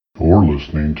You're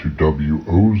listening to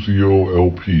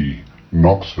WOZOLP,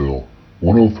 Knoxville,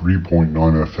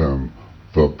 103.9 FM,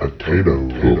 The Potato.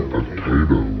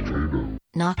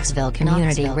 Knoxville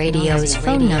Community Radio's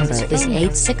phone number is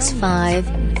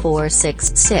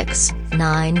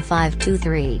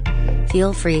 865-466-9523.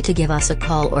 Feel free to give us a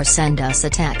call or send us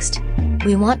a text.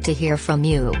 We want to hear from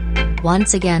you.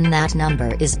 Once again, that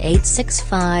number is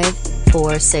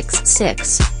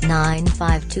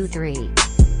 865-466-9523.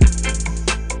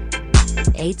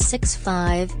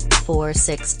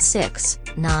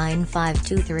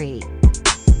 865-466-9523.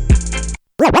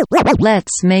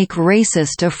 Let's make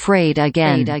racist afraid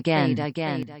again.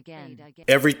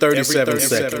 Every 37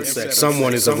 seconds,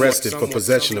 someone is arrested for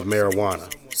possession of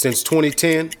marijuana. Since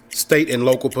 2010, state and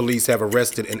local police have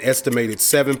arrested an estimated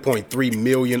 7.3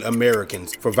 million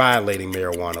Americans for violating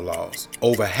marijuana laws,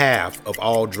 over half of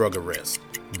all drug arrests.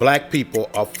 Black people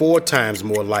are 4 times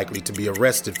more likely to be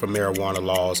arrested for marijuana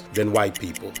laws than white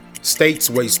people. States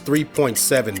waste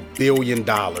 $3.7 billion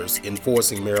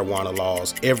enforcing marijuana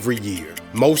laws every year.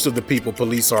 Most of the people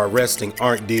police are arresting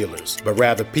aren't dealers, but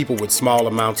rather people with small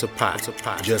amounts of pot,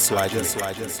 just like me.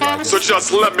 So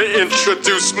just let me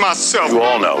introduce myself. You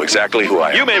all know exactly who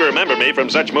I am. You may remember me from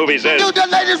such movies as... You the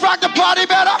ladies rock the party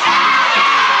better.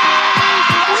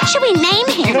 What should we name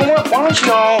him? You know what? Why don't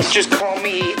y'all just call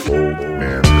me Old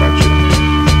Man Ratchet.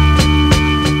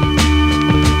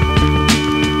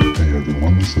 Hey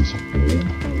everyone, this is Old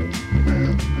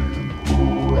Man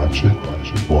Ratchet,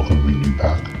 welcoming you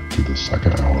back to the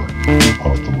second hour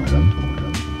of the land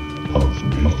of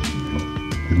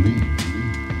make-believe.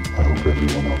 I hope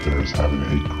everyone out there is having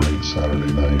a great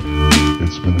Saturday night.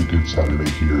 It's been a good Saturday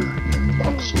here in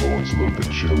Knoxville. It's a little bit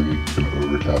chilly, been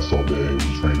overcast all day. It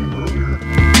was raining earlier,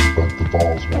 but the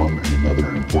Vols won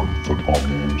another important football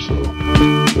game, so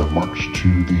the march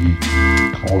to the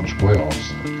college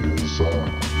playoffs is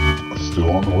still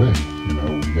on the way. You know,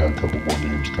 we got a couple more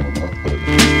games coming up, but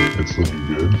it's looking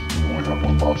good. We only have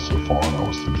one loss so far, and that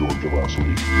was to Georgia last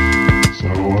week. So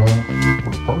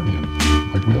we're partying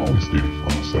like we always do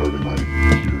on a Saturday night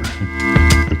here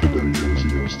at the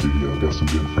WOZO studio. Got some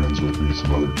good friends with me,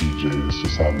 some other DJs,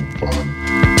 just having fun.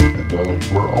 And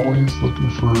we're always looking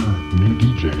for new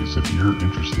DJs. If you're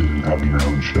interested in having your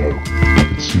own show,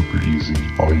 it's super easy.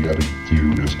 All you gotta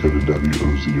do is go to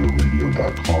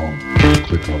WOZORadio.com,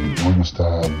 click on the Join Us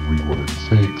tab, read what it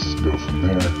takes, go from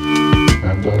there.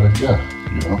 And yeah,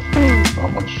 you know,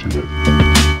 not much to it.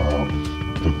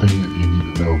 The thing that you need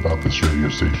to know about this radio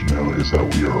station now is that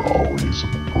we are always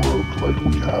broke, like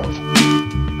we have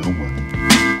no money.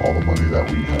 All the money that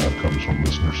we have comes from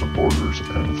listener supporters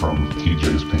and from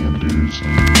TJ's paying dues.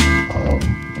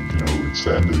 You know, it's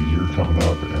the end of the year coming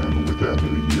up, and with the end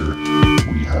of the year,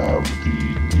 we have the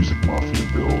Music Mafia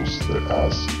bills, the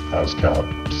ASCAP,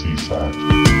 CSAC,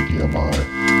 EMI,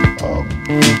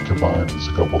 combined is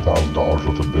a couple $1,000s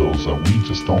worth of bills that we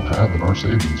just don't have in our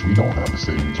savings. We don't have the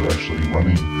savings. We're actually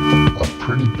running a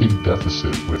pretty big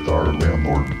deficit with our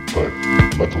landlord, but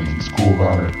luckily he's cool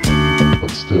about it.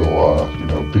 But still, you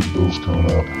know, big bills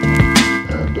coming up,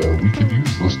 and we could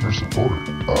use listener support.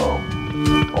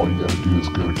 All you gotta do is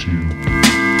go to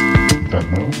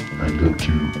Venmo and go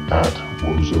to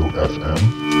 @WOZOFM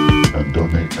and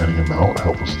donate any amount,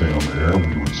 help us stay on the air.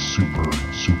 We would super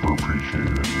appreciate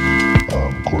it.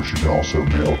 Of course, you can also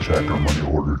mail, check, or money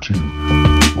order to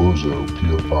WOZO,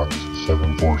 P.O. Box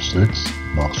 746,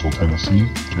 Knoxville, Tennessee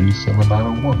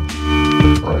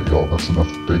 37901. Alright y'all, that's enough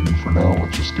begging for now.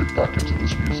 Let's just get back into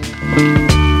this music.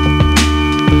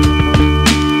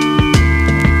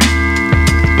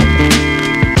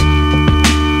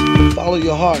 Follow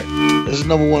your heart. That's the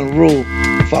number one rule.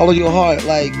 Follow your heart.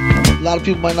 Like, a lot of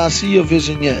people might not see your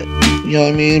vision yet. You know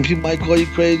what I mean? People might call you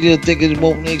crazy and think it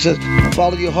won't make sense.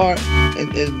 Follow your heart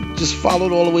and just follow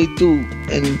it all the way through.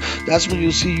 And that's when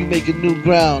you'll see you making new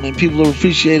ground and people will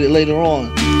appreciate it later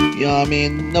on. You know what I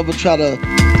mean? Never try to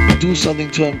do something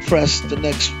to impress the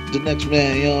next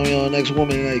man, you know, the next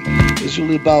woman. Like, it's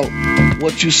really about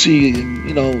what you see and,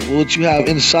 you know, what you have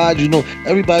inside. You know,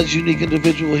 everybody's unique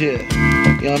individual here.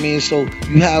 You know what I mean? So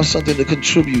you have something to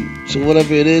contribute. So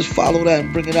whatever it is, follow that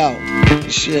and bring it out.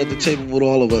 And share at the table with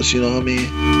all of us, you know what I mean?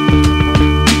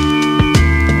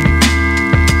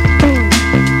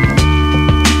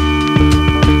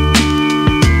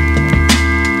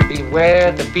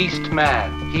 Beware the beast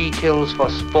man. He kills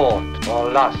for sport, or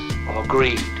lust, or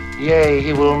greed. Yea,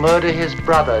 he will murder his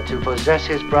brother to possess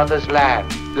his brother's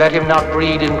land. Let him not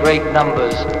breed in great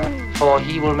numbers, for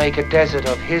he will make a desert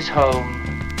of his home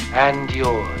and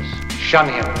yours. Shun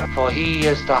him, for he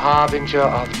is the harbinger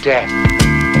of death.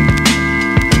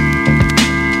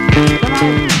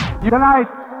 Tonight,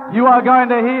 you are going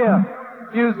to hear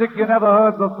music you never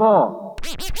heard before.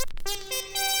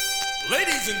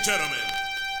 Ladies and gentlemen,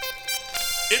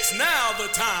 it's now the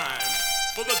time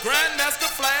for the Grandmaster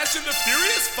Flash and the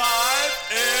Furious 5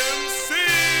 MC.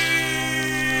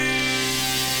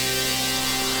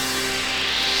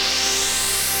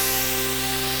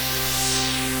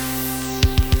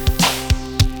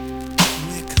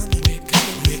 We're coming, we're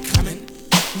coming, we're coming,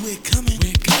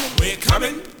 we're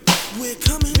coming, we're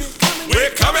coming,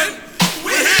 we're coming,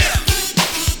 we're here.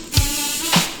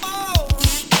 Oh.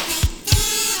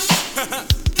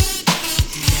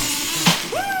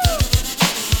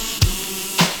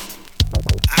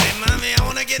 Ay, mami, I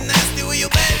wanna get nasty with you,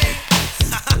 baby.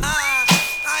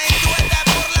 Ay, tú estás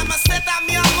por la maceta,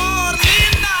 mi amor,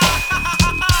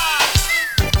 linda.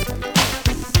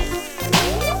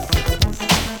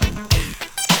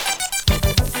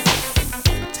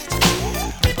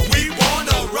 We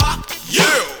wanna rock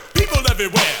you, people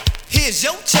everywhere. Here's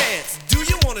your chance. Do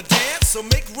you wanna dance? So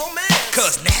make romance.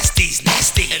 'Cause nasty's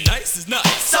nasty And nice is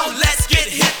nice. So let's get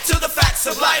hit to the facts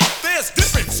of life. There's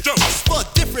different strokes For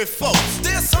different folks,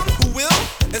 there's some who will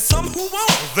and some who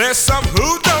won't. There's some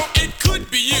who don't. It could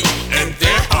be you. And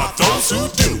there are those who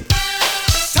do.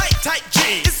 Tight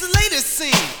jeans. It's the latest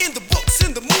scene in the books,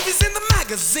 in the movies, in the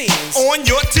magazines. On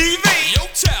your TV, your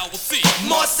child will see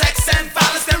More sex and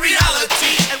violence than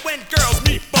reality. And when girls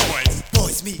meet boys,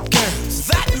 Boys meet girls.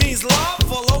 That means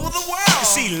love all over the world.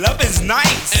 see, love is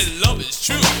nice. And love is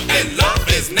true. And love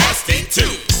is nasty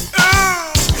too.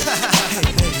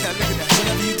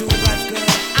 Whatever you do in life, girl,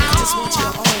 I just want you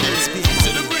to always be happy. To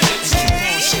the bridge. And keep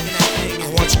on shaking that thing. I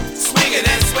want you Swinging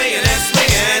and swinging and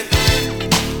swinging.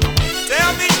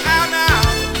 tell me how now.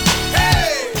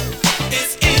 Hey!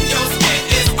 It's in your skin,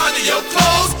 it's under your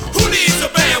clothes. Who needs a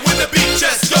band when the beat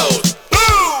just goes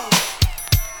boom?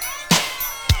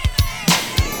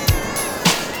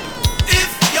 If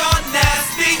you're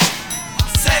nasty,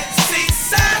 sexy,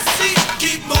 sassy,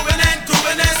 keep moving and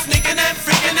grooving and sneaking and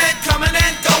freaking and coming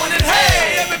and going and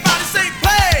hey, everybody say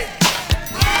play.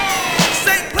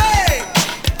 Say play.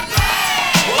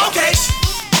 Okay.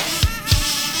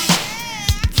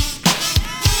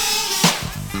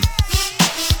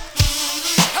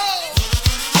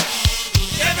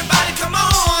 Everybody come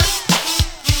on.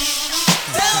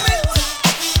 Tell me.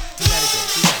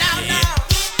 Now.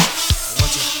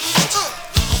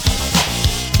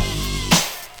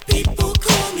 People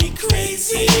call me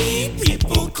crazy,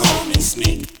 people call me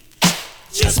sneak.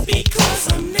 Just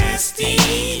because I'm nasty,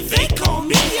 they call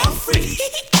me a freak.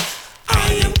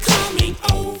 I am coming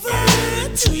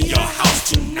over to your house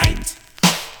tonight.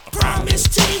 I promise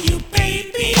to you,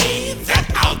 baby, that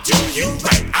I'll do you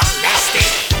right. I'm nasty.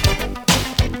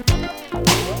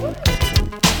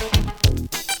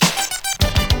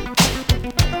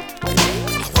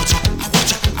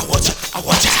 I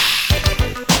want ya.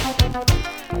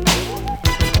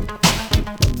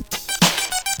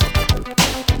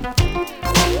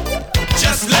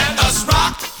 Just let us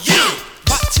rock you.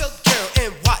 Watch your girl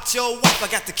and watch your wife. I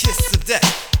got the kiss of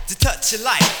death to touch your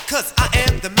life. 'Cause I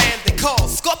am the man they call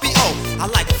Scorpio. I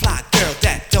like a fly girl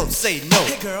that don't say no.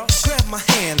 Hey girl, grab my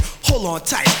hand, hold on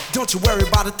tight. Don't you worry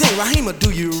about a thing, Rahima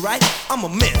do you right. I'm a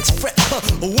men's fret,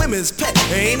 a women's pet.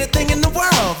 There ain't a thing in the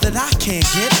world that I can't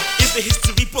get. If the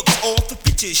history books all the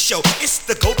pictures show, it's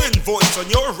the golden voice on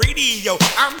your radio.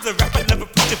 I'm the rapper, never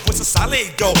put your voice a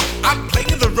solid go. I'm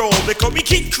playing the role, they call me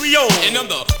King Creole. And I'm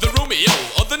the Romeo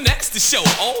of the nasty show.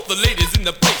 All the ladies in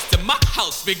the place, to my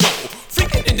house we go.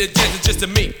 Freaking in the desert just to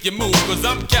make you move. 'Cause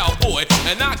I'm cowboy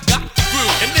and I got the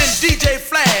groove. And then DJ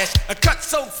Flash, a cut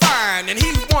so fine, and he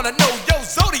wanna know your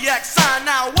zodiac sign.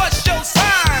 Now what's your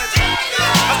sign?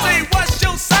 I say what's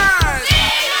your sign?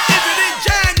 Is it in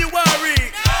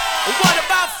January? What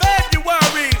about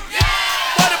February?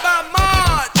 What about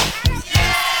March?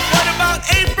 What about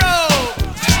April?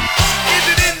 Is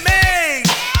it in May?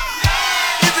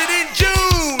 Is it in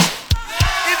June?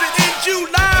 Is it in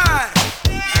July?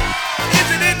 Is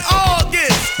it in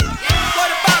August?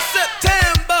 What about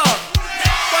September?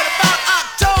 What about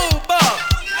October?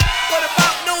 What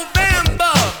about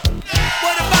November?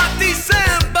 What about December?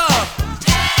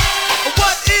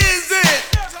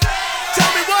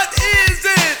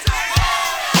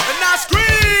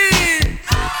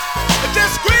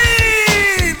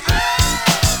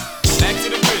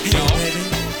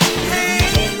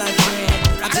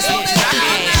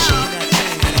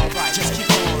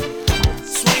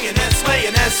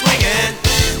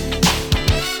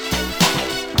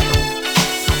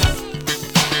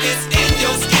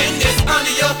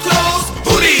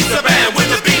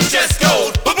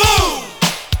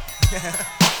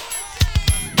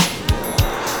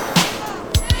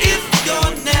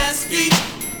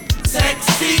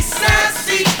 sexy,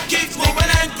 sassy. Keep moving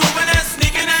and grooving and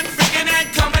sneaking and freaking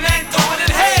and coming and going.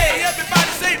 And hey,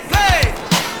 everybody say play.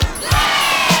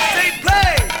 Say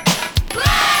play.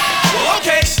 Well,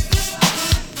 okay.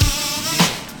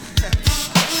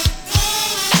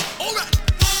 All right.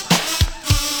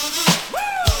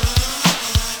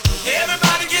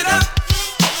 Everybody get up.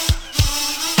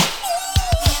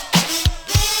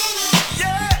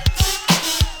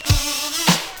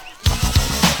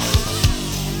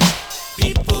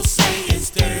 People say it's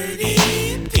dirty,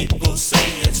 people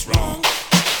say it's wrong.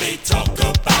 They talk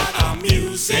about our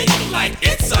music like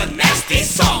it's a nasty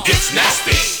song. It's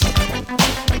nasty.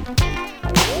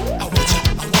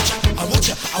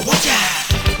 I want ya.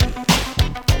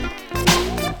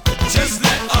 Just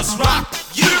let us rock.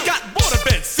 You got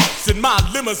waterbed seats in my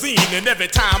limousine, and every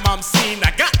time I'm seen,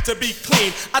 I got to be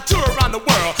clean. I tour around the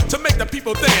world to make the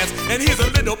people dance, and here's a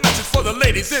little message for the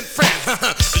ladies in France.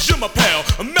 Je m'appelle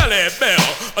Melly Belle,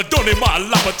 donnez-moi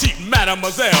la petite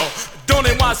mademoiselle.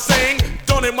 Donnez-moi sing,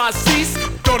 donnez-moi cease,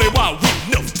 donnez-moi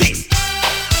weep no cease.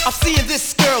 I'm seeing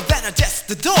this girl that I just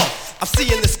adore. I'm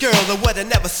seeing this girl that what I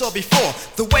never saw before.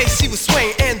 The way she was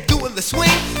swaying and doing the swing,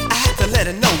 I had to let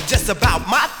her know just about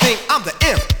my thing. I'm the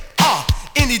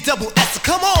M-R-N-E-double-S.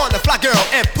 Come on, the fly girl,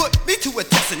 and put me to a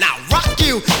test, and I'll rock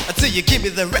you until you give me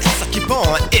the rest. I keep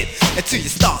on it until you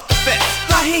start the fest.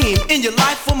 Raheem, in your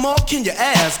life, what more can you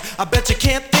ask? I bet you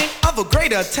can't think of a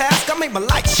greater task. I make my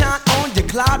light shine on your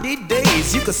cloudy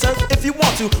days. You can surf if you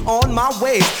want to on my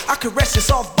waves. I caress your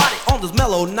soft body on those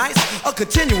mellow nights. A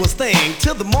continuous thing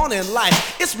till the morning light.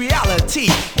 It's reality,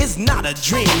 it's not a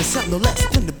dream. It's no less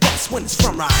than the best when it's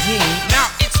from Raheem. Now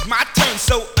it's my turn,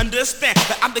 so understand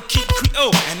that I'm the key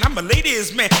Creole and I'm a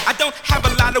ladies man. I don't have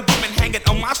a lot of women hanging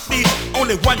on my sleeve.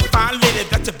 Only one fine lady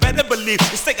that you better believe.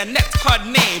 It's like Annette's her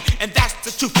name, and that's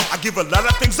the truth. I give a lot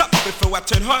of things up before I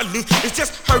turn her loose. It's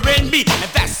just her and me,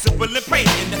 and that's simple and plain,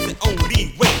 and that's the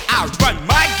only way I run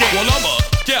my game. Well, I'm a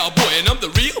cowboy and I'm the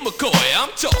real McCoy. I'm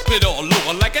chopping all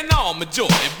over like an almond joy.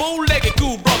 Bow-legged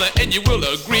cool brother, and you will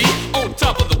agree. On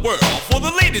top of the world for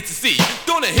the ladies to see.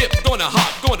 Gonna hip, gonna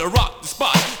hop, gonna rock the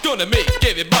spot. Gonna make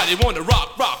everybody wanna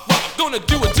rock, rock, rock. Gonna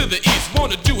do it to the east,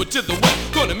 wanna do it to the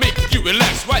west. Gonna make you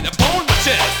relax right up on my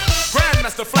chest.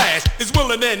 Grandmaster Flash is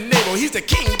willing and able. He's the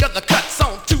king of the cuts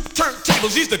on 2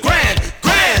 turntables. He's the grand,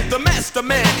 the master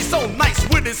man. He's so nice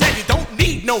with his head, he don't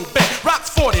need no bed. Rocks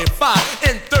 45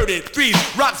 and 33.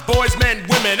 Rocks boys, men,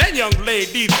 women, and young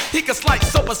ladies. He can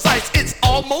slice so precise, it's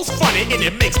almost funny. And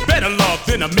it makes better love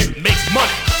than a makes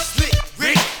money. Slick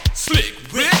Rick, Slick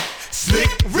Rick, Slick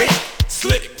Rick,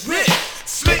 Slick Rick,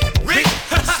 Slick Rick,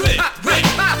 Slick Rick.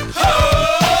 Yeah,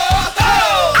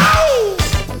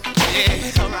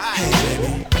 alright. Hey baby,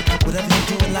 whatever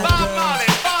you're doing like girl,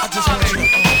 I just want you to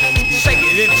shake it,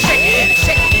 shake it,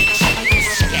 shake it, shake it,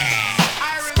 shake it.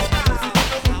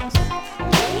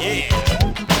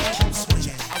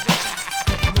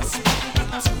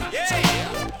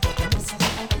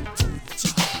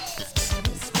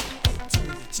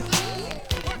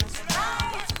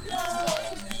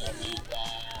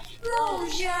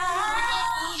 Close your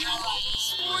eyes,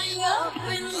 swing up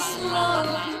and slow,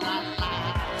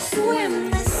 swim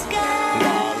the sky.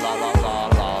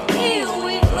 Here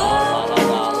we go,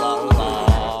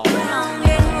 round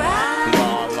and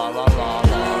round,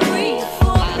 free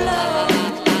for blow.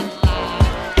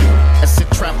 As it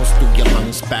travels through your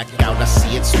lungs, back out, I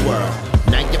see it swirl.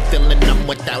 Now you're feeling numb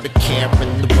without a care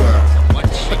in the world.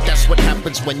 But that's what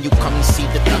happens when you come and see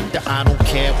the doctor. I don't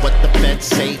care what the feds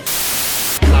say.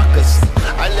 Blockers.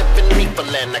 I live in reefer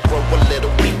land, I grow a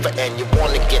little reefer, and you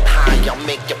wanna get high, I'll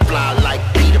make you fly like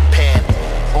Peter Pan.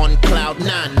 On cloud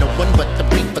 9, no one but the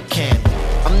reefer can.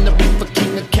 I'm the reefer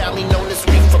king of Cali, known as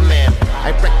Reefer Man.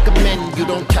 I recommend you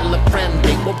don't tell a friend,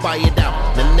 they will buy it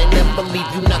out, then they never leave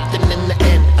you nothing in the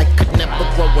end. I could never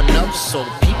grow enough, so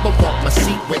people want my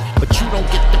secret, but you don't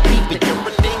get to peep it, you're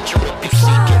in danger if you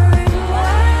seek it.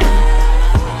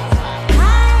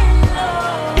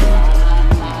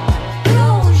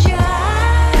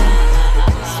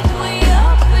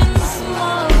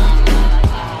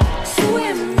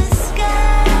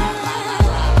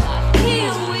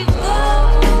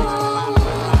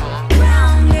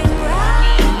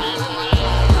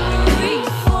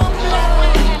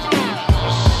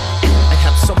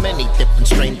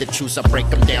 To choose, I break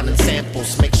them down in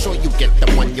samples. Make sure you get the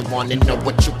one you want and know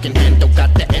what you can handle.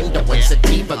 Got the endo and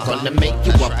sativa, gonna make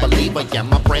you a believer. Yeah,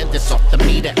 my brand is off the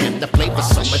meter and the flavor's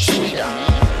so much sweeter.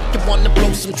 You wanna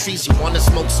blow some trees, you wanna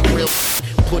smoke some real.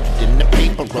 put it in the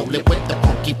paper, roll it with the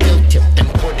funky bill tip, then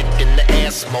put it in the air.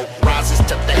 Smoke rises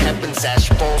to the heavens, ash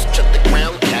falls to the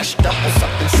ground, cash doubles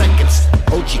up in seconds.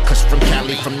 OG Kush from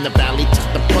Cali, from the valley to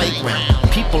the playground.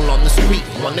 People on the street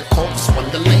wanna chorus,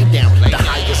 wanna lay down. The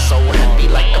high is so heavy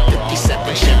like a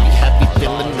 57 Chevy Heavy,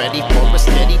 feeling ready for a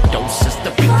steady dose as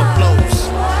the reefer flows.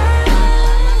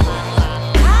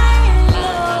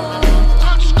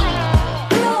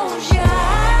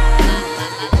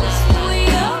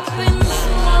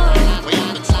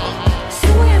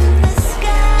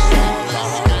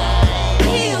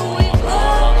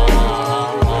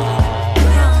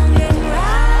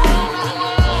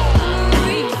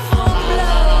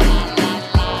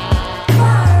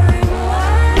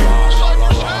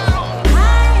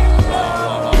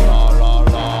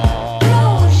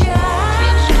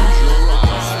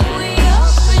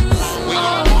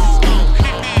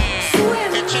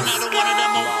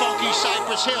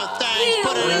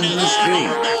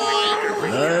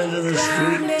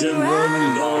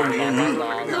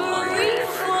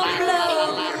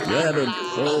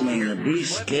 Foaming the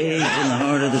beast cave in the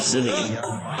heart of the city.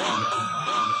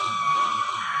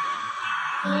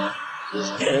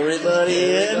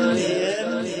 Everybody in?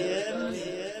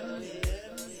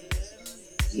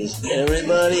 Is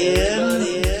everybody in?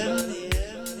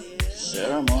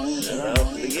 Ceremony is about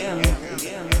to begin.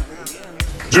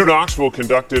 Zoo Knoxville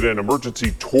conducted an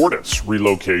emergency tortoise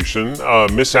relocation. A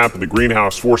mishap in the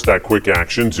greenhouse forced that quick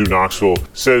action. Zoo Knoxville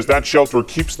says that shelter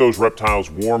keeps those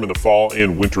reptiles warm in the fall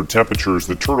and winter temperatures.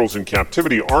 The turtles in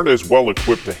captivity aren't as well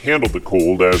equipped to handle the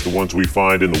cold as the ones we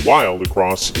find in the wild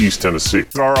across East Tennessee.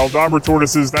 Our Aldabra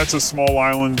tortoises, that's a small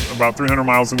island about 300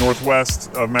 miles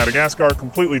northwest of Madagascar,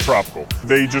 completely tropical.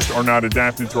 They just are not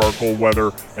adapted to our cold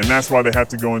weather, and that's why they have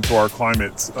to go into our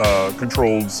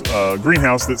climate-controlled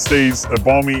greenhouse that stays a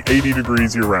balmy 80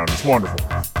 degrees year-round. It's wonderful.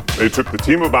 It took the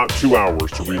team about 2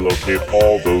 hours to relocate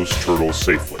all those turtles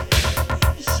safely.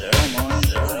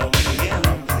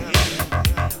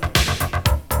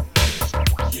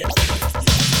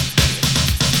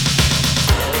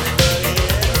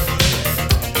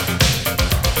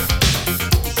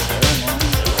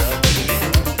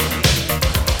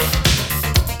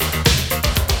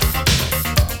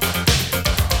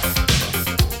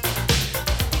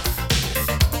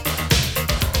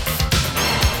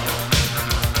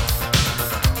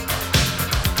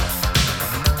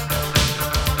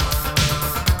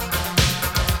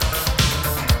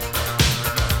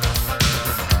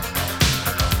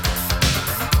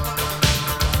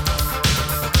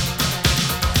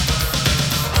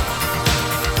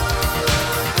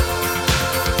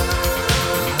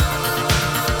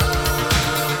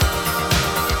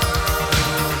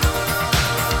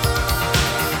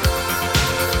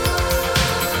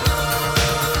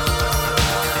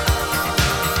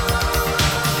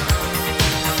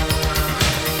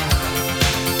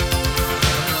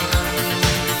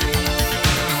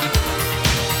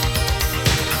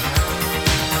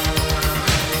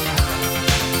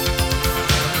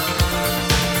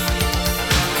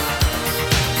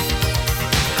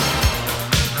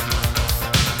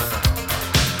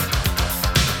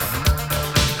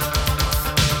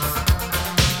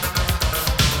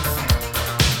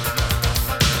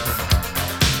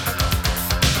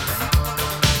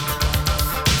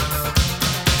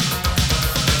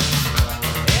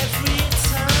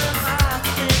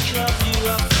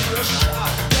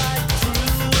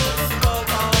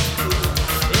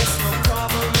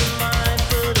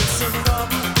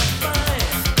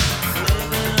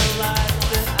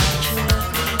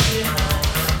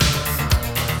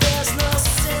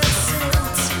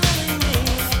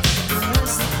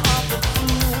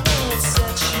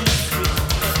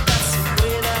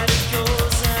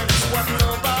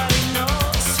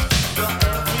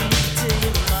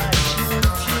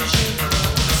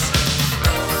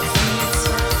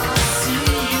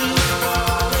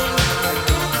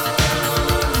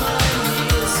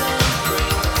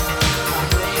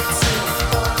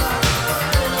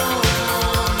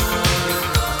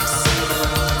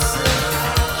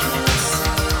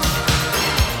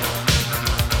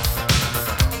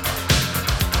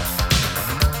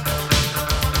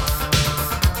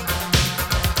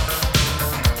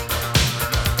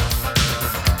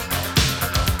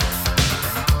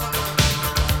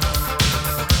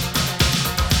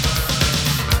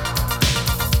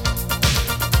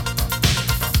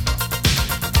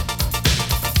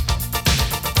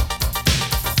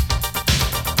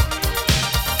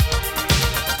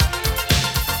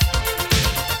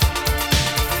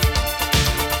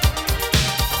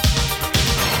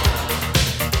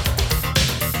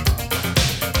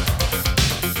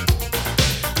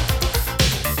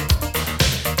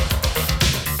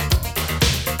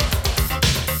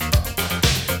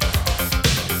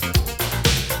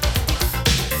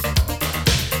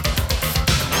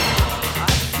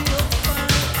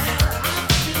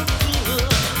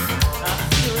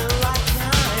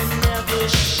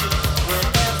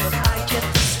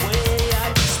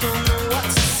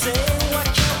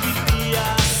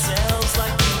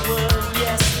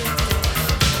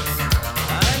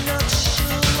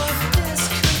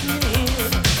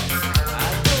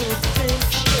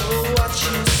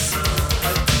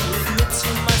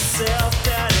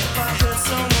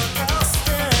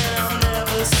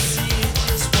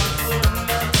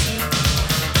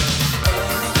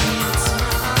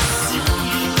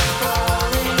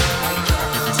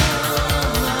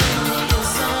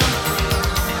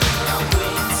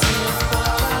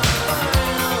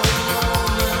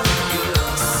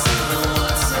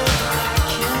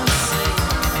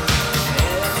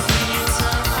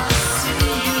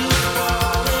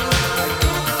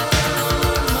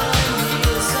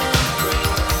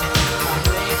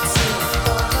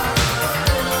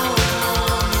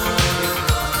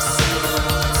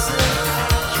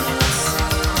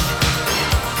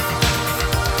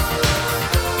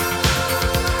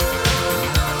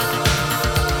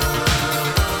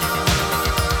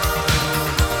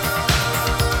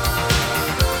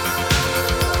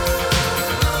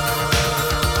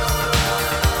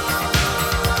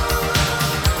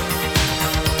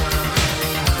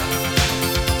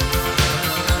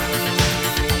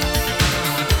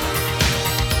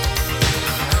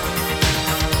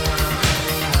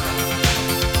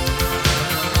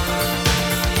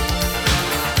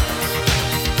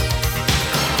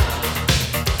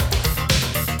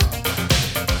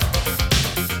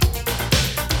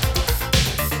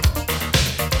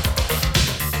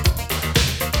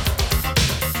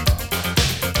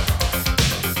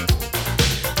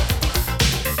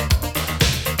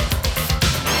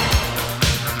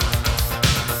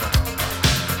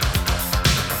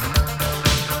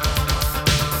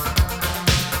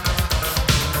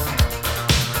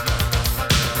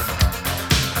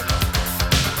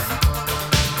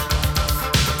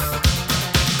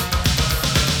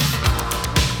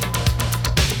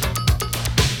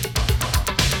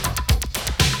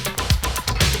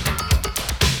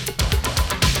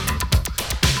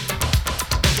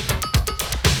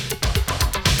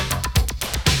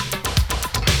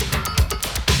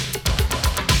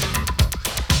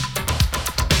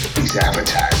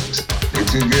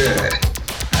 too good.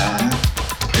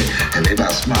 And they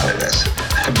about smart at us.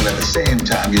 But at the same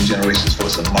time, your generation's full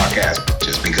of some mark-ass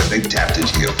just because they tapped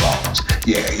into your phones.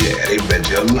 Yeah, they read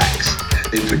your likes.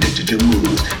 They predicted your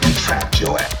moves and trapped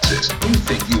your asses. You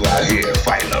think you out here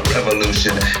fighting a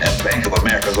revolution and Bank of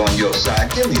America's on your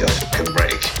side? Give me a fucking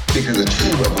break. Because a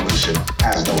true revolution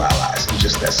has no allies. It's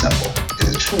just that simple.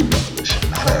 It's a true revolution,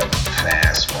 not a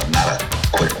fast one, not a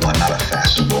quick one, not a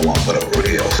fashionable one, but a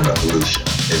real revolution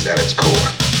is at its core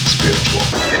spiritual.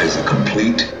 It is a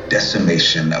complete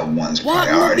decimation of one's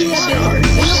priorities.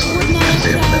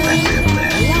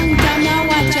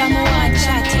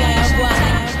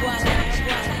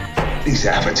 These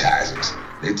advertisers,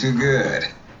 they're too good.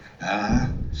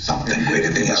 Something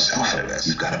greater than yourself.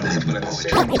 You gotta believe in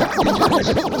poetry.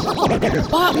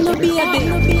 Pop no baby,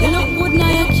 you look good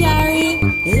now you carry.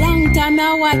 Long time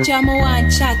I watch you, I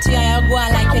want chat to you. You go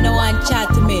on like you don't want chat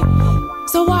to me.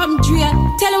 So what I'm Drea?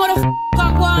 Tell him what the f*** I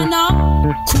want now.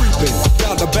 Creeping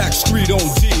down the back street on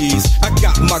D's. I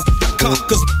got my cock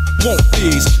cause won't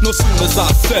these. No soon as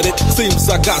I said it, seems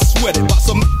I got sweated by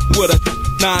some with a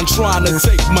 9 trying to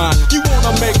take mine. You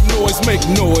wanna make noise, make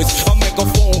noise. I make a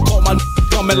phone call, my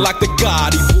coming like the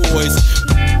Gotti boys.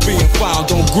 Being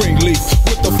found on Greenleaf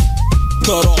with the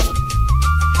cut off.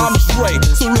 I'm straight,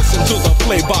 so listen to the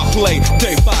play-by-play,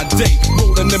 day by day.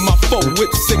 Rolling in my 4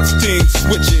 with 16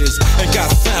 switches. And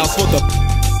got sounds for the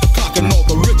clocking all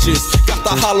the riches. Got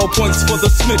the hollow points for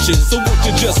the snitches. So won't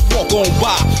you just walk on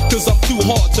by, cause I'm too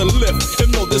hard to lift.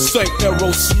 And no, this ain't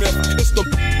Aerosmith, it's the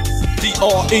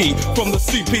DRE from the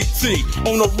CPT.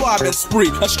 On a riding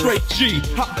spree, a straight G.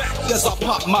 Hop back as I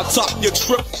pop my top, you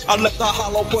trip. I let the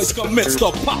hollow voice commence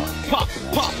to pop, pop,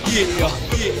 pop. Yeah,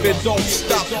 it don't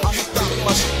stop. I stop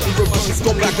my shit in reverse,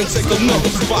 go back and take another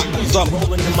spot. Cause I'm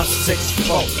rolling in my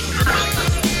 6-4.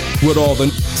 With all the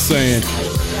saying.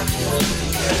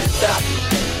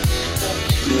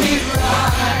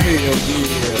 Hell yeah.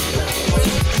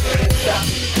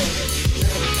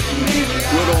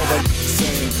 With all the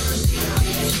saying.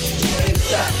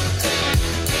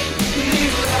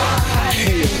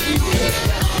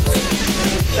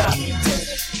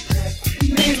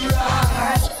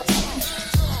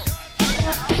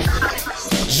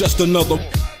 Just another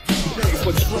day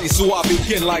for Dre, so I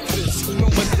begin like this. No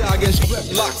medallions,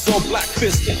 dreadlocks, or black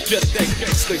fists. It's just that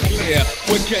gangsta glare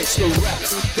with gangsta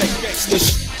raps. That gangsta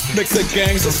mix of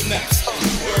gangs and snaps.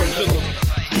 Word to the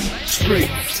street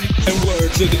and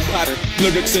word to the body.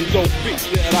 Lyrics and dope beats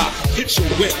that I hit you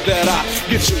with, that I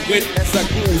get you with as I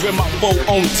groove in my 4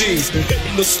 on D's.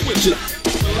 Hitting the switches,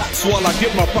 relax while I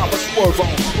get my proper swerve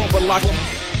on. Rumble like I'm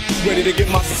ready to get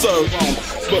my serve on.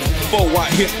 But before I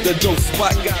hit the dope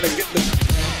spot, gotta get the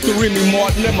Karimi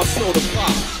Martin in my soda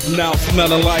pop. Now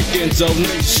smelling like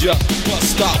Indonesia. Bus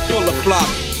stop full of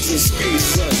flops and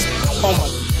skeezers. Oh my,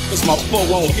 it's my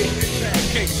 4 on hit.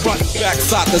 Pancake front, back,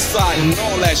 side to side, and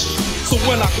all that shit. So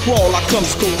when I crawl, I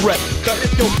comes correct. Cause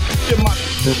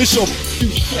it's your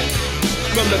shit.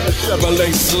 Remember the Chevrolet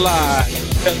slide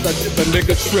as I dip a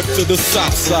nigga trip to the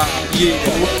south side. Yeah,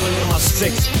 rolling in my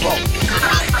 6-4.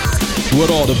 What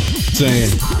all the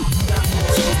saying?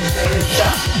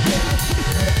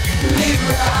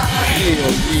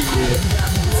 Hell yeah.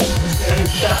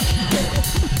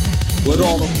 What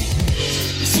all the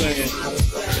saying?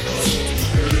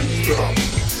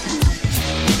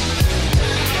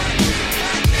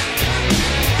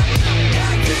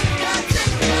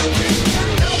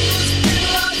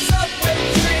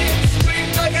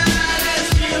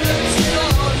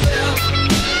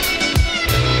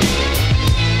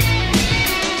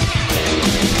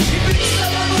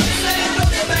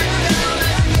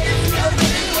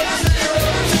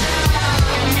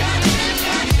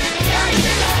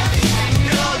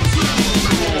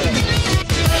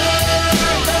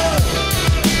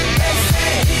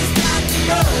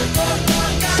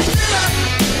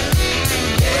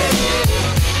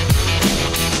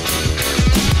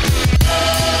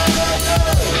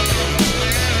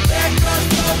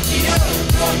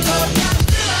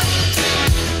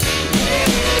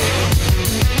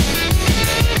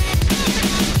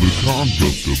 The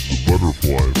concept of the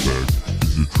butterfly effect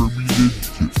is attributed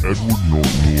to Edward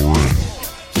Norton Lorenz,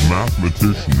 a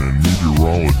mathematician and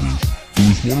meteorologist who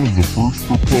was one of the first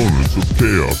proponents of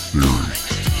chaos theory.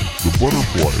 The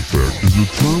butterfly effect is a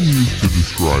term used to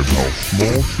describe how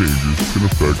small changes can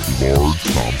affect large,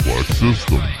 complex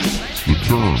systems. The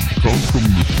term comes from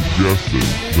the suggestion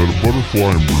that a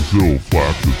butterfly in Brazil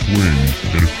flaps its wings,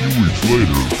 and a few weeks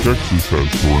later, Texas has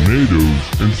tornadoes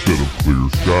instead of clear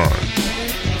skies.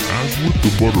 As with the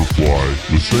butterfly,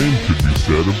 the same could be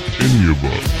said of any of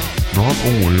us. Not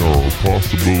only are our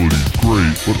possibilities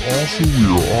great, but also we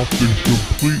are often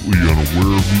completely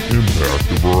unaware of the impact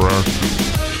of our actions.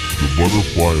 The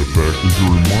butterfly effect is a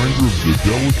reminder of the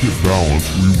delicate balance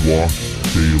we walk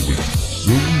daily.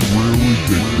 Though we rarely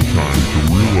take the time to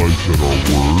realize that our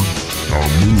words, our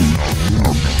moods,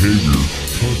 our behaviors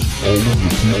touch all of the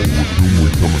people with whom we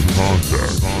come in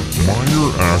contact, minor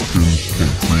actions can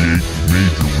create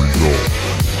major results.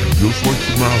 And just like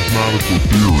the mathematical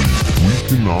theory, we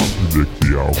cannot predict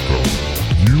the outcome.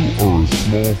 You are a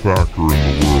small factor in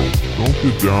the world. Don't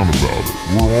get down about it.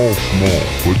 We're all small,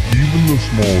 but even the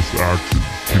smallest actions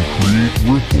can create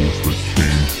ripples that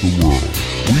change the world.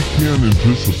 We can't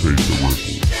anticipate the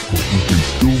ripples, but we can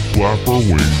still flap our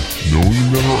wings knowing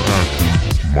that our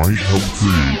actions might help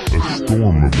create a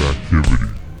storm of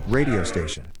activity. Radio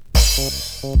station.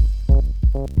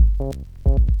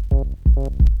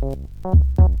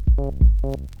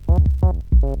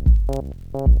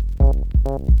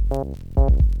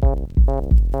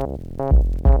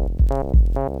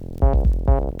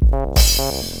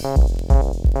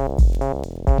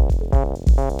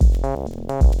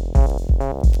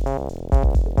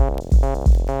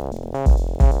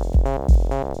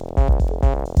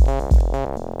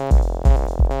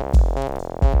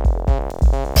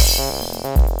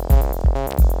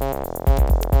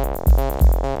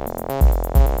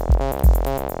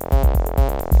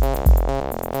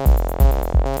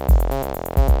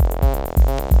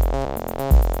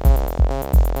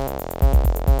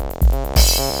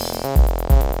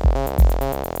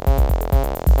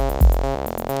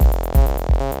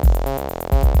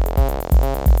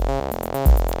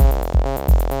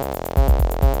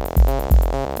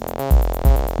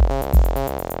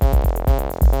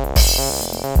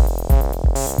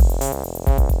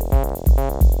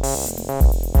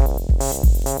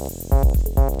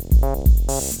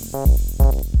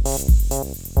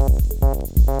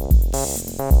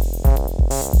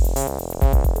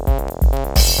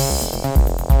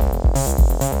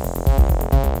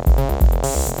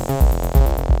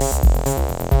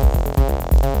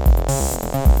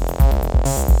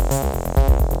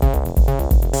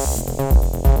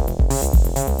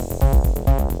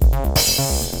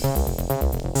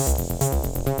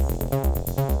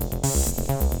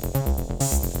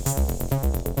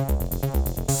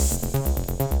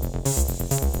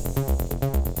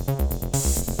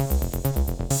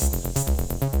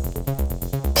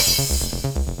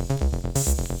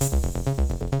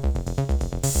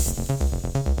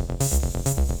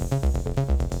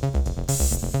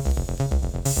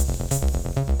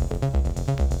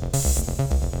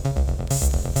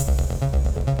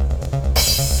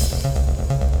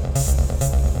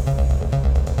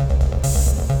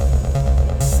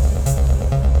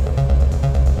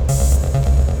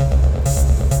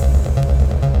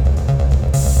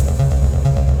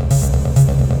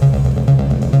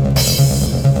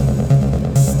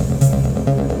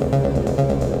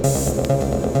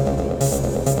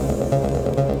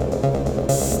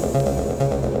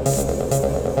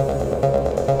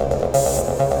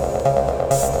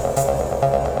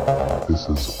 This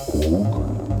is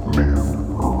Old Man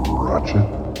Ratchet.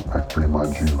 I have to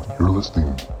remind you, you're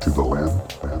listening to the land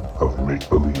of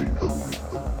make-believe.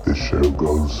 This show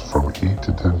goes from 8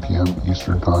 to 10 p.m.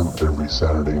 Eastern Time every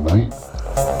Saturday night.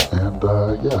 And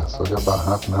so I got about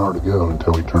half an hour to go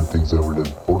until we turn things over to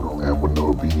Borderland with No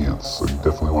Obedience. So you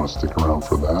definitely want to stick around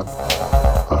for that.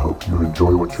 I hope you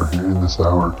enjoy what you're hearing this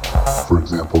hour. For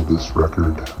example, this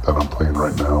record that I'm playing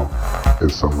right now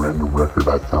is some random record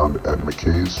I found at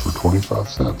McKay's for 25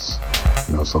 cents.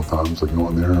 You know, sometimes I go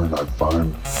in there and I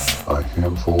find a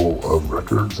handful of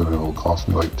records and it'll cost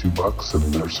me like $2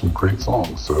 and there's some great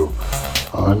songs. So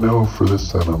I know for this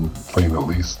set I'm playing at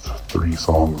least 3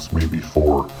 songs, maybe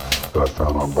 4 that I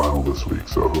found on vinyl this week.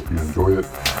 So I hope you enjoy it.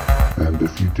 And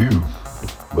if you do,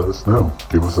 let us know.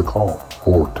 Give us a call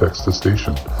or text the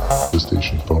station. The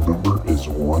station phone number is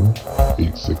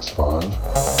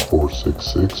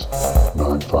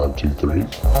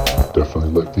 1-865-466-9523.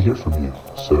 Definitely like to hear from you.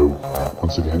 So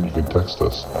once again, you can text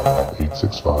us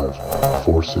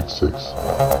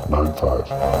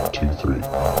 865-466-9523.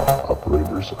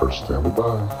 Operators are standing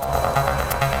by.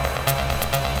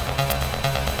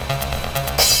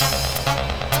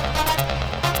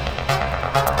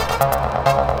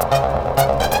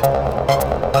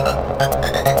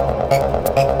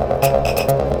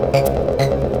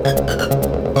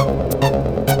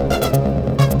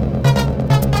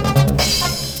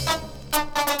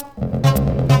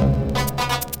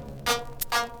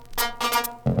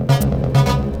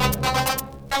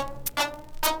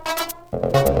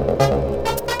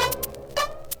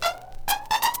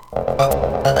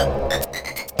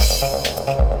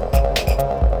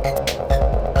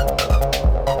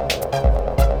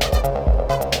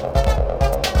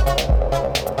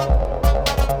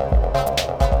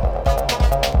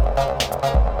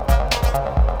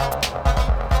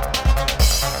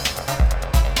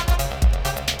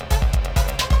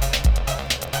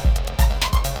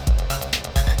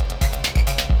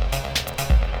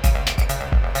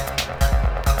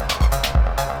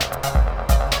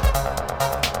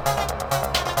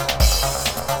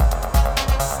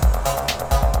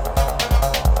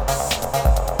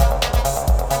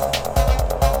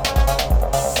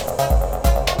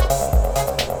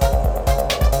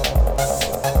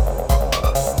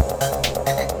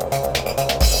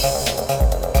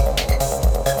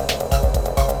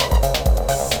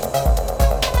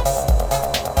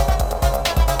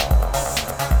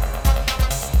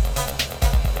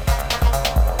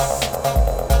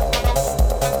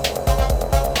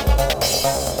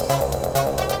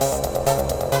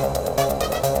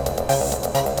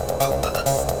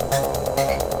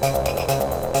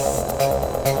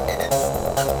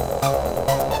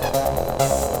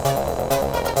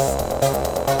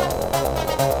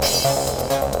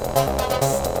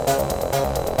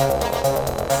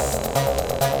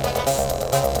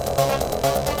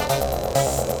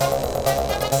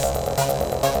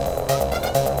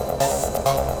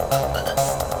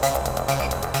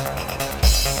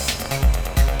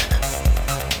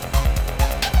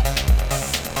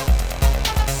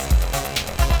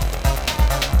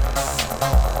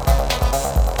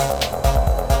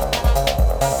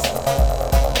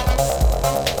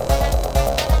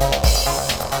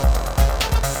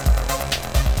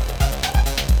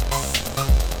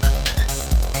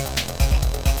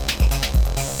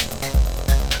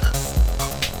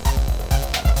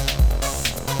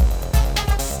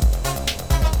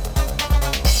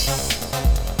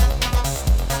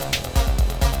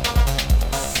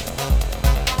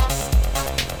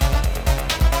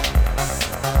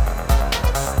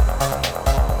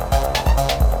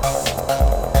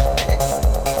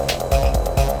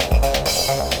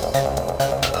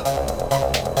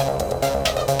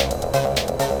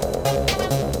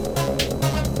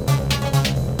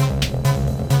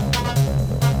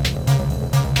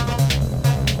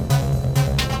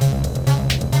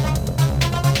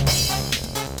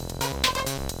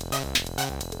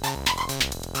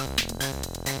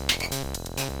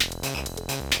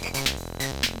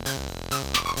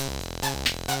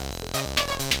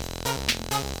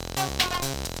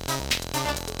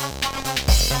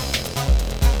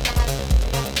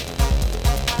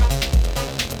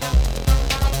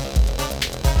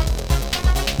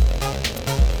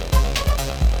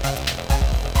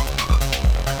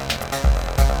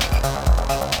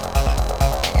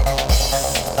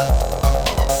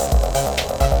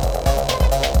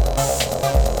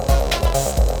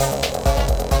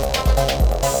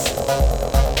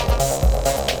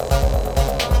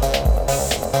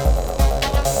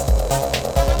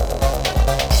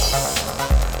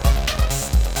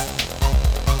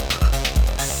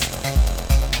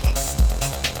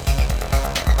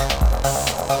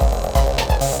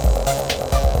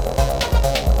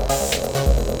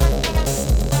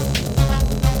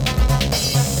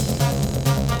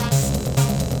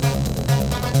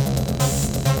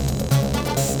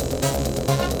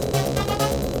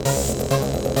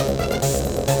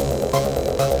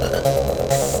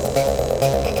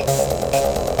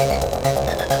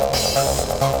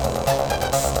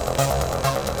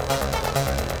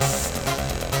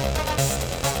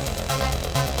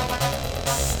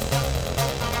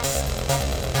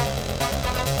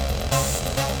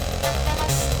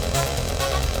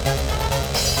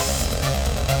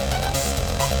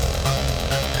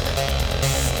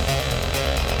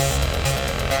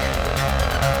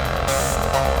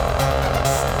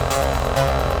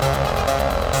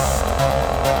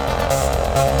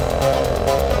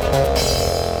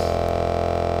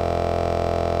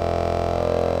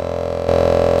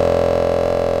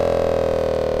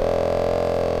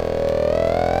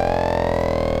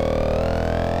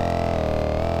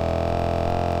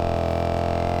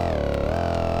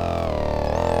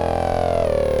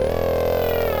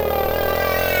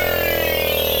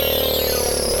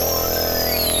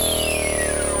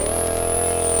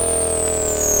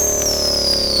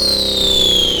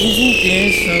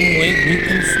 some way we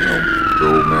can slow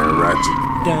Old Man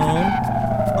Ratchet down.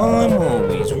 I'm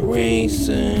always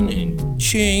racing and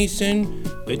chasing,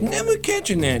 but never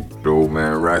catching that Old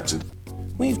Man Ratchet.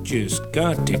 We've just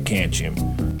got to catch him.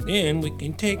 Then we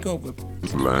can take over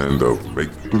Land of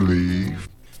make-believe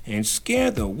and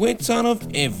scare the wits out of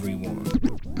everyone.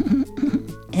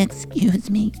 Excuse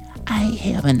me, I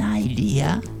have an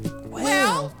idea.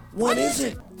 Well, what is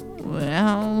it?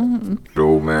 Well,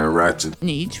 Old Man Ratchet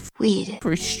needs weed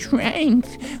for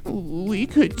strength. We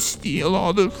could steal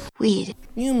all the weed.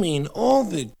 You mean all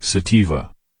the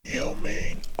sativa? You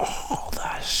mean all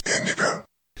the indica?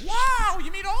 Wow,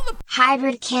 you mean all the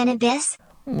hybrid cannabis?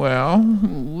 Well,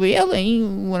 really,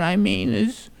 what I mean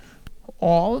is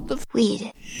all of the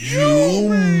weed. You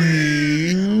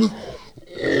mean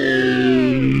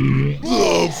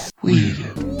all the weed?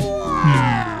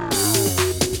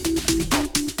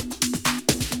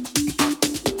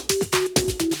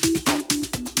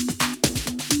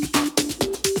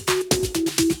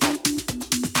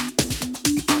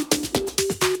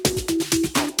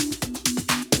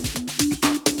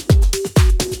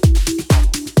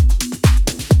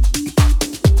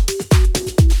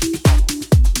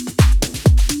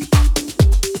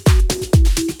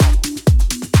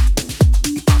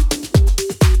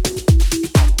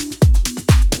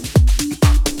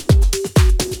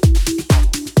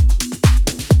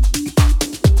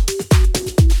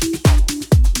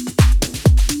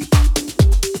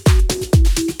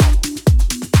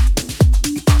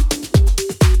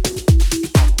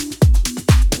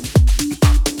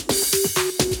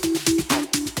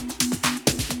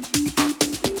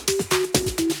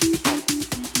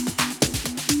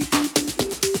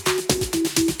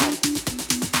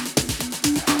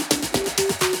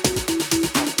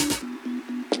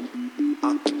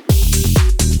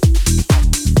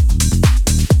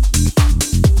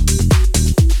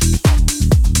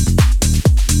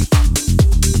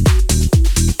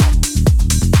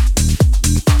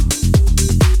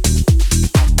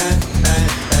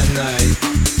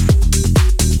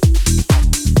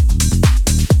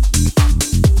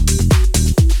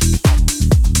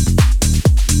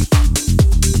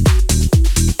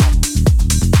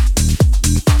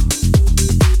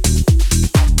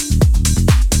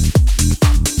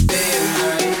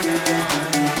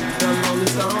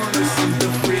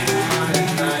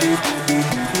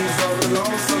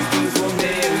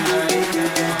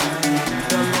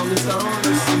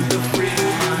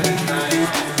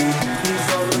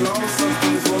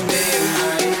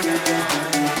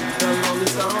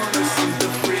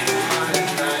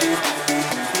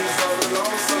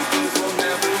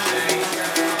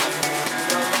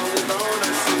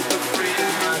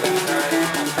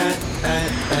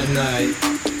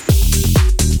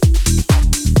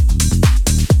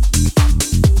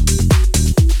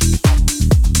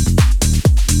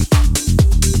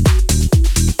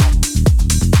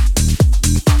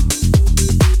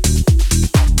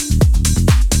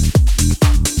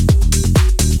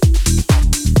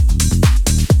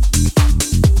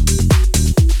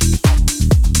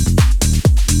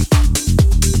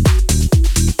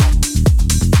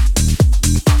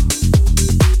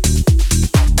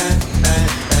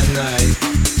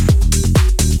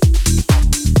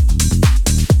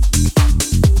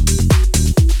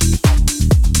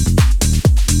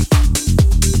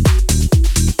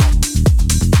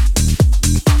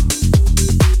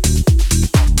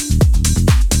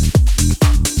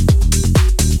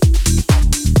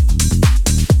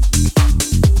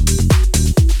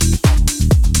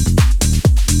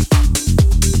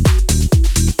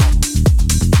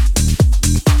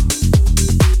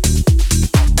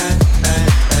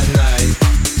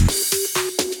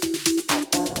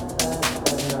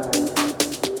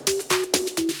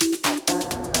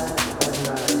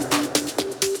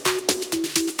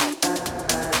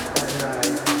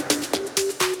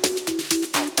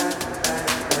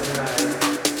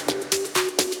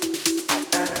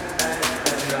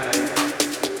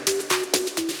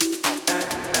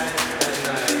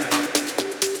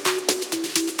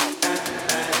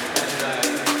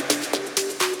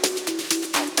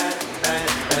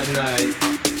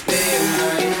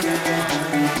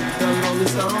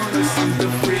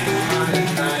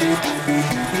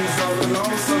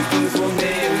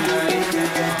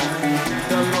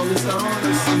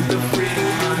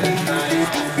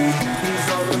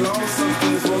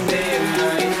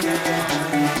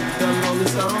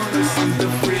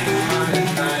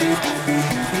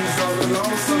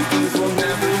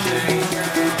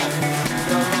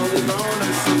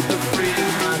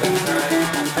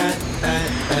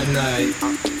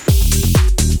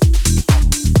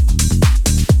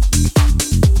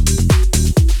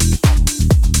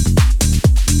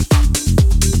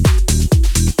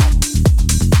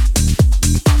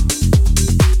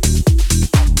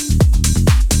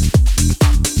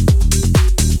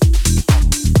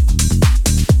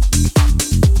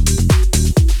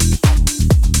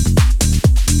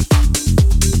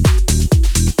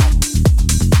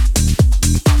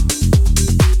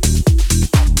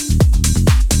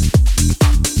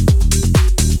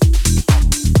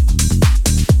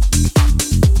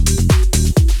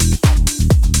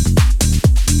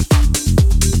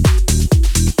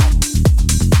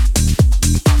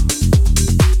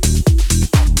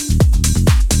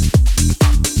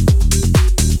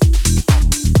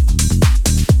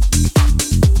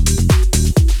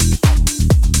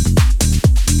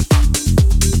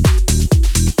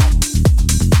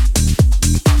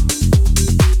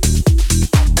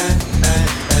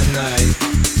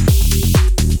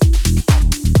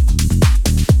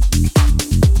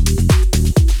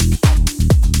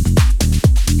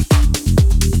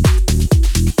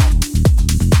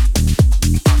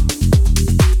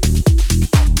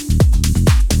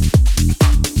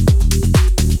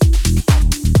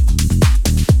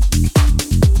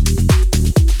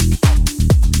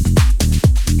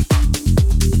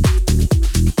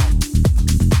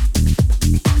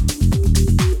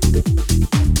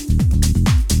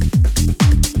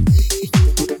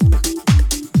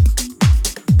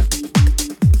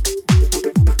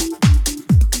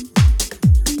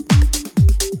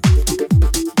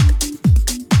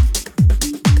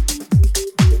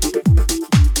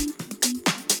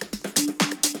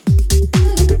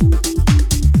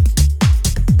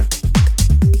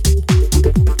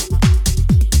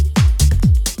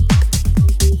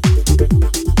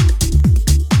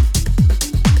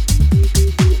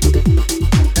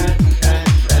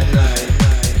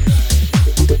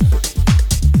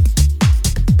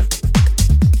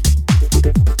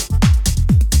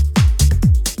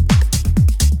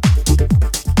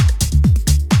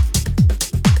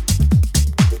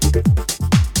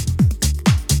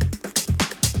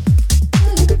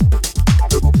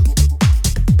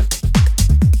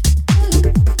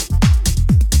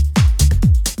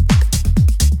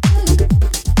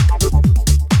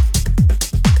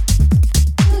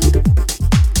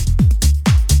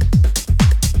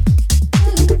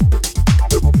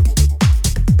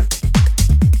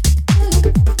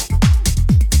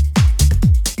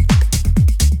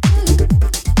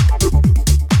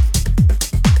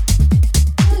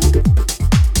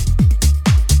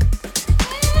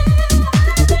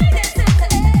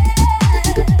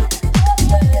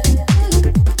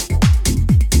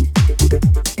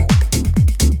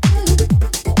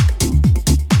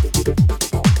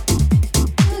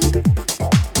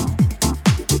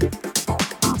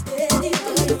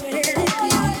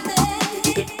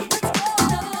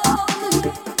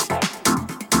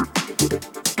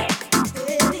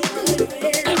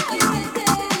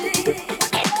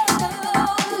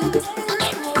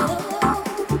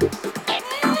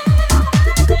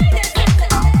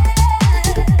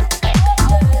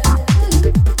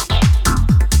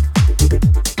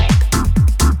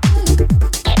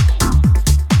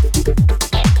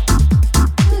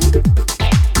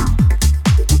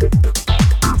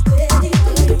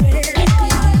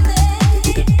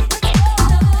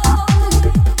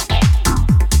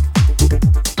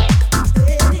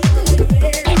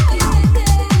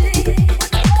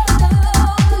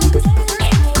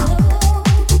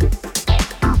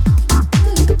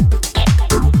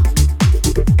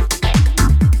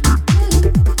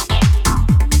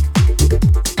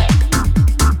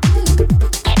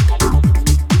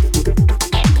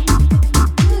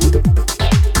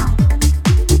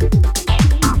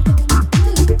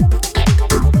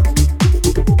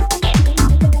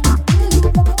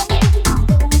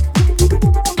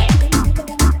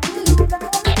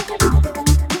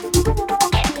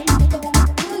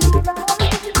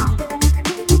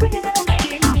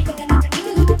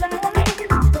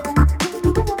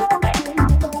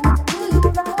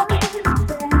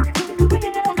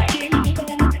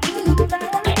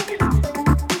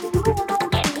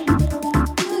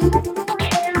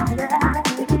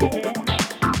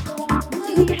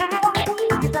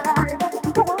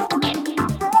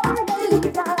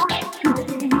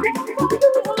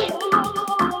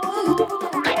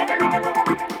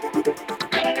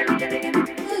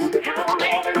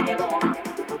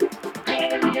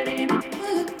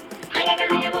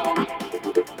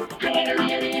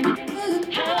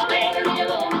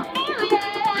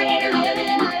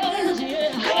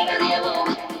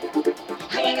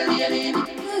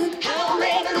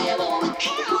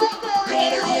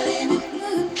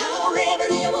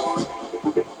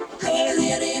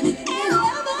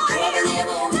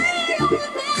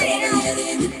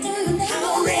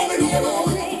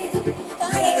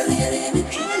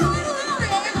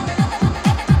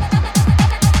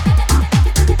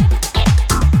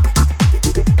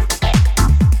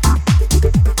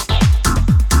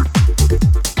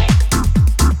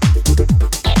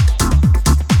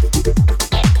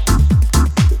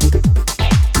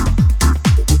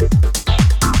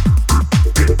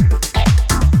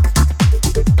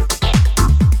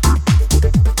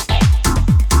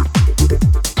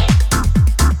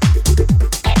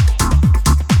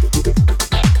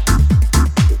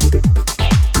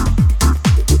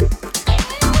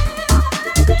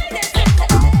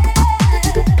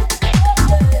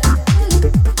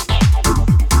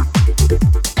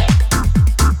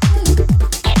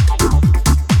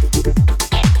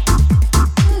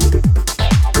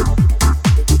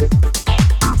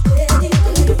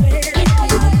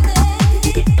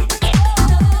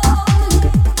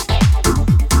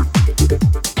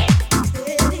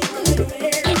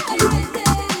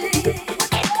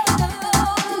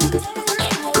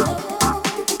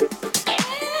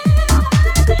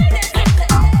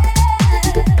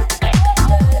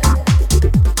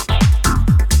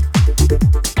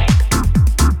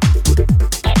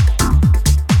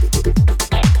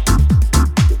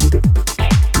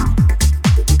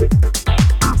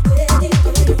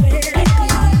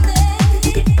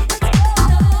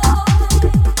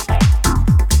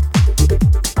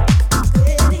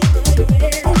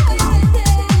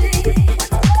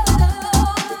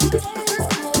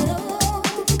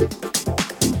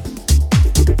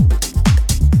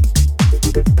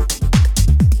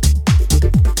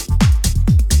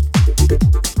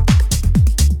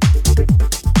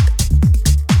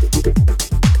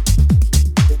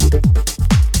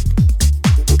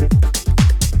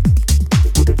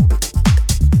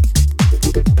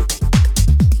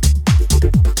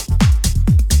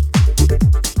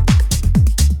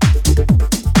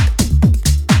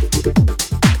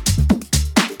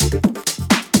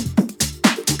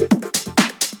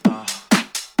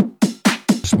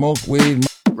 Smoke weed.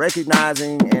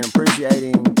 Recognizing and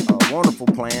appreciating a wonderful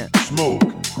plant. Smoke,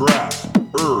 grass,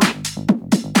 herb.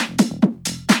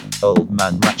 Old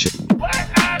Man Ratchet.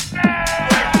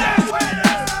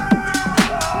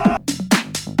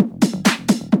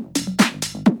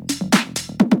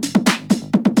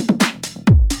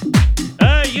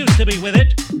 I used to be with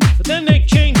it, but then they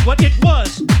changed what it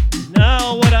was.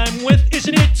 Now what I'm with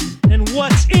isn't it, and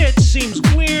what's it seems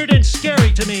weird and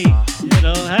scary to me.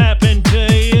 It'll happen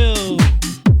to you.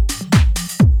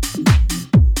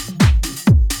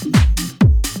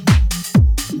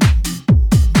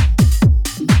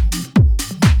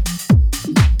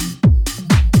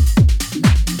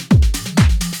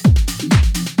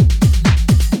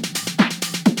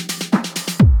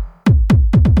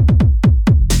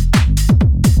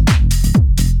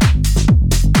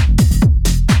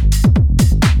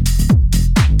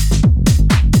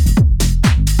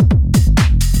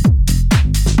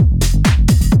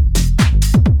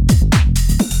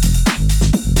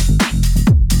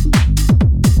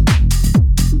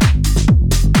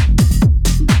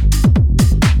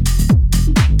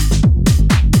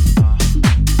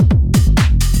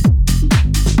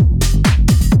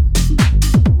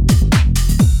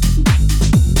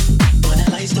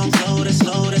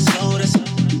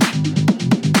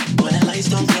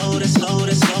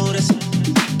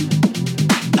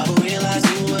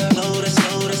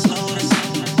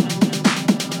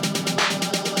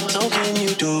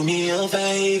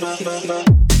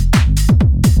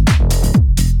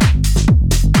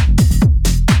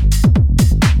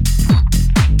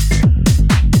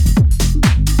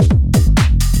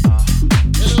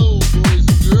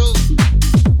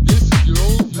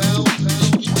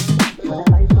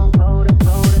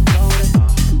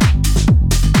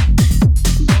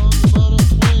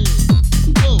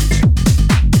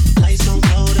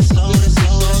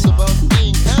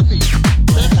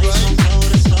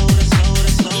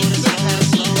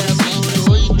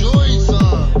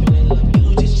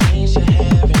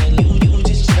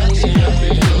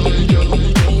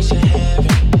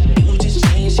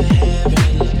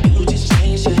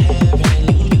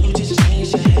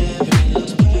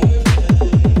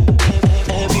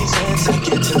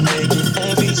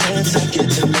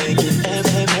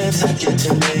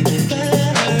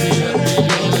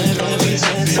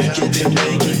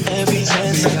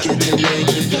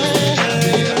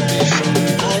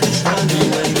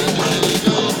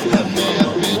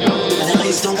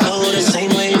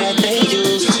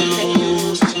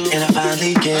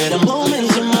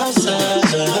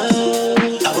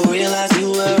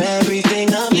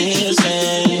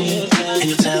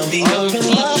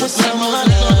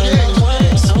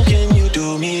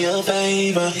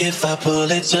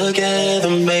 Together,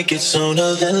 make it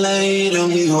sooner than later.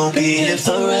 We won't be here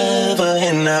forever,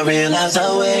 and I realize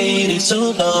I waited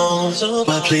too long.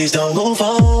 But please don't move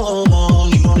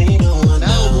on. You don't need no one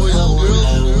now, boys and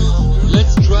girls.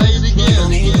 Let's try it again. You don't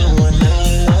need no one now.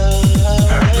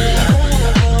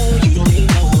 You don't need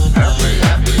no one now.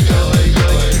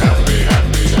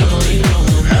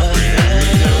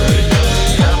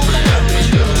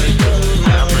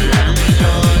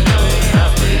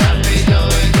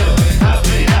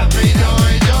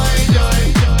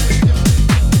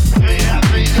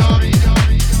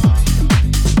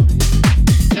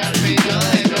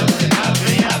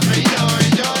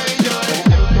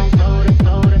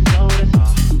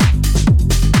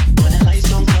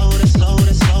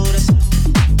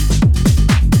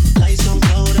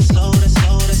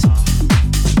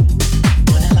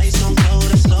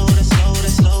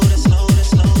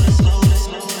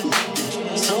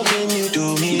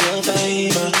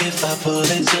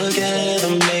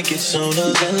 Sooner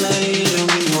than later,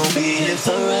 we won't be here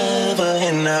forever,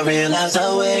 and I realize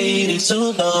I waited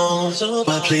too long.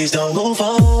 But please don't move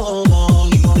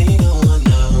on. You don't need no one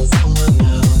now.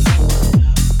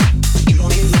 You don't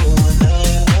need no one now. You don't need no one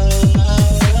now.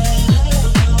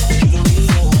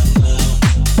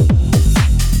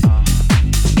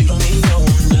 You don't need no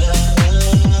one now.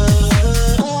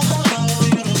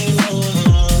 You don't need no one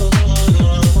now.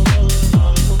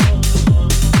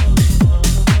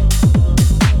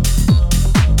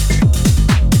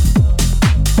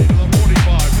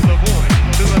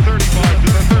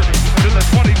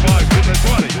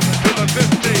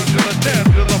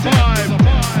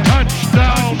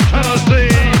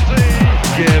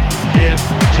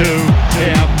 To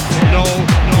him, no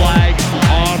flag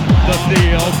on the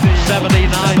field,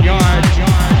 79 yards,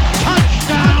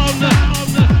 touchdown,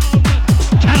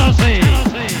 Tennessee.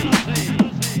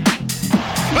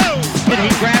 Did he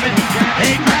grab it? He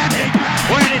grabbed it.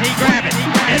 Where did he grab it?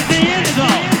 In the end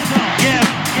zone. Give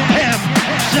him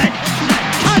 6.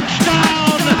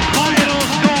 Touchdown,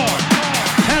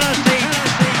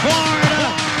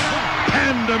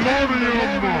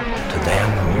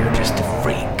 them, you're just a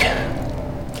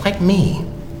freak. Like me.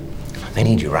 They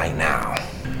need you right now.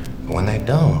 But when they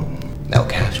don't, they'll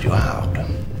cast you out.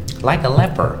 Like a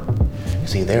leper. You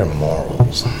see, their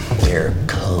morals, their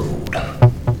code,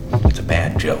 it's a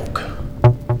bad joke.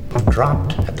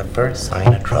 Dropped at the first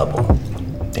sign of trouble.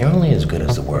 They're only as good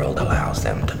as the world allows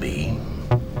them to be.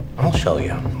 I'll show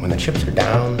you. When the chips are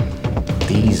down,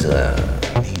 these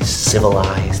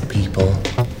civilized people,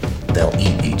 they'll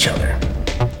eat each other.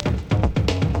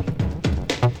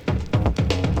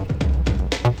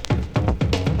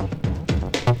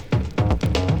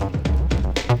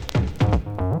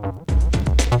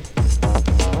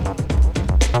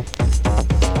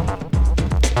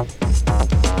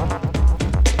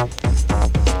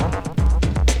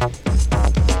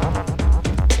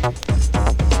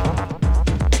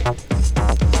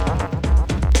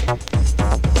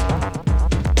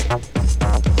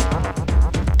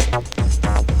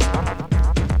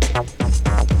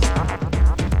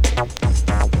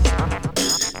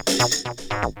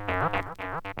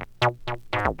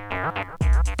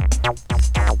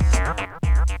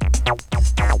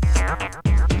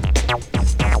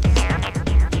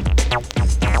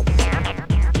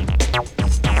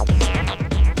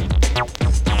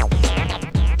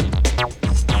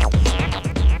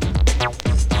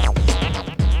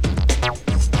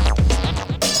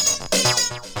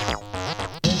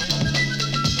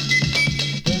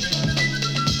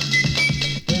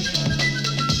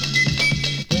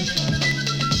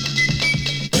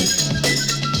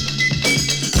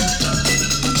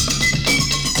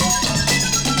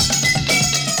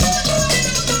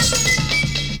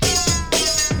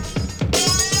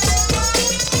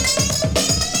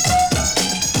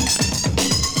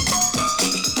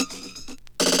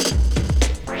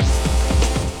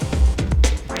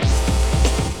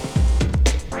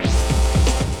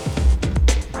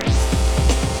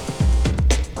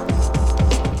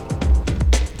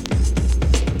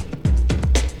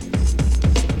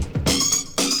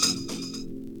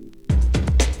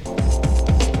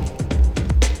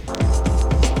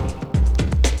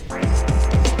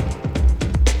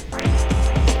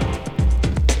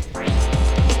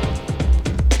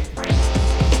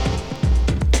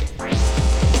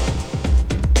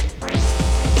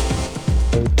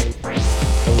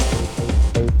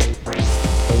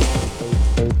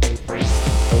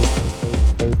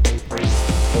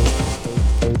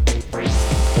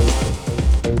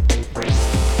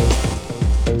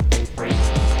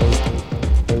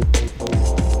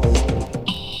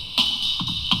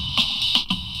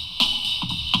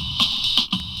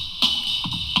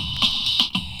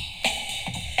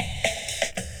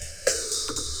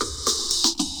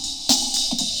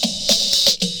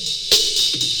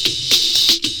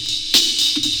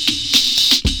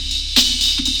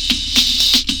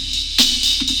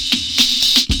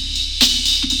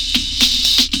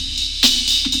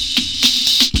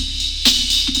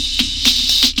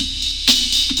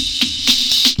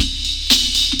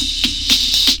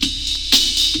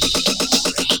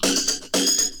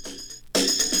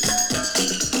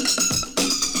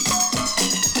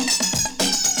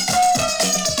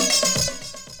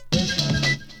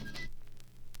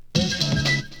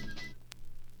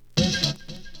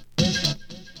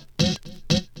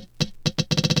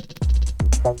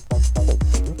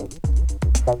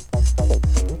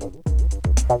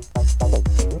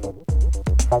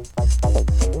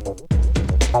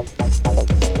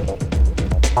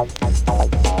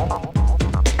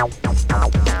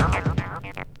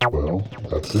 Well,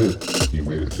 that's it. You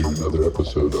made it through another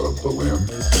episode of The Land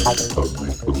of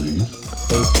Make Believe.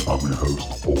 I'm your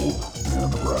host, Old Man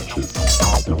Ratchet.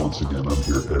 And once again, I'm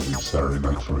here every Saturday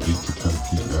night from 8 to 10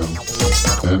 p.m.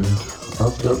 And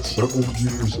I've got several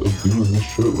years of doing this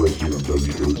show right here on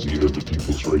WOZO, The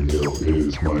People's Radio. It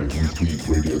is my weekly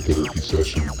radio therapy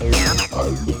session. I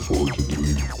look forward to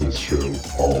doing this show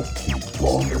all week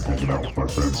long and hanging out with my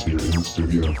friends here in the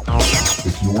studio.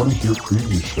 If you want to hear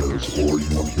previous shows or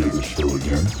you want to hear this show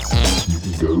again, you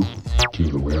can go to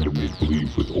the Land of Make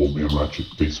Believe with Old Man Ratchet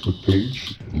Facebook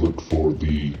page. Look for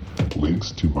the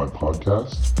links to my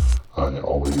podcast. I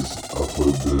always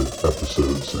upload the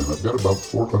episodes, and I've got about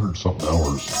 400 something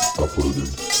hours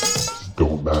uploaded,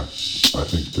 going back, I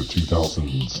think, to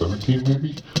 2017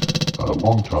 maybe. A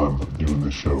long time doing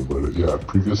this show, but yeah,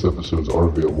 previous episodes are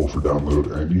available for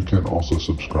download, and you can also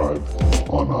subscribe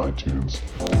on iTunes.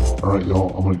 Alright,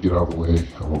 y'all, I'm going to get out of the way.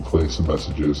 I'm going to play some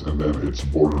messages, and then it's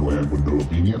Borderland with no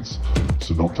obedience.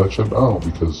 So don't touch that dial,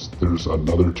 because there's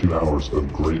another 2 hours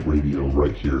of great radio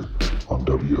right here on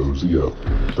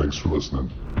WOZO. Thanks for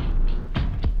listening.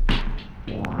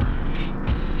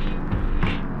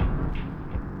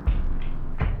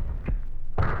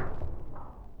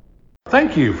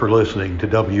 Thank you for listening to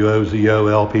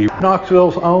WOZO-LP,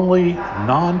 Knoxville's only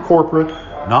non-corporate,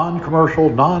 non-commercial,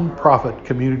 non-profit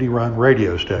community-run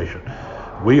radio station.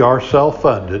 We are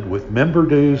self-funded with member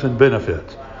dues and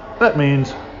benefits. That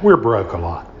means we're broke a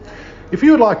lot. If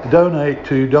you would like to donate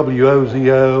to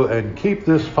WOZO and keep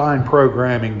this fine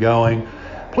programming going,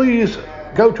 please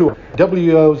go to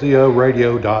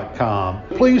WOZOradio.com.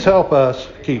 Please help us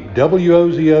keep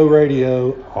WOZO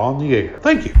Radio on the air.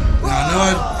 Thank you.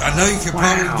 I know you can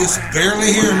probably just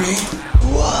barely hear me.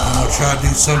 I'm going to try to do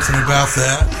something about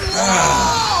that.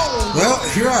 Well,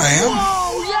 here I am.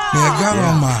 I've got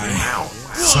all my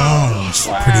songs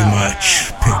pretty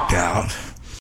much picked out.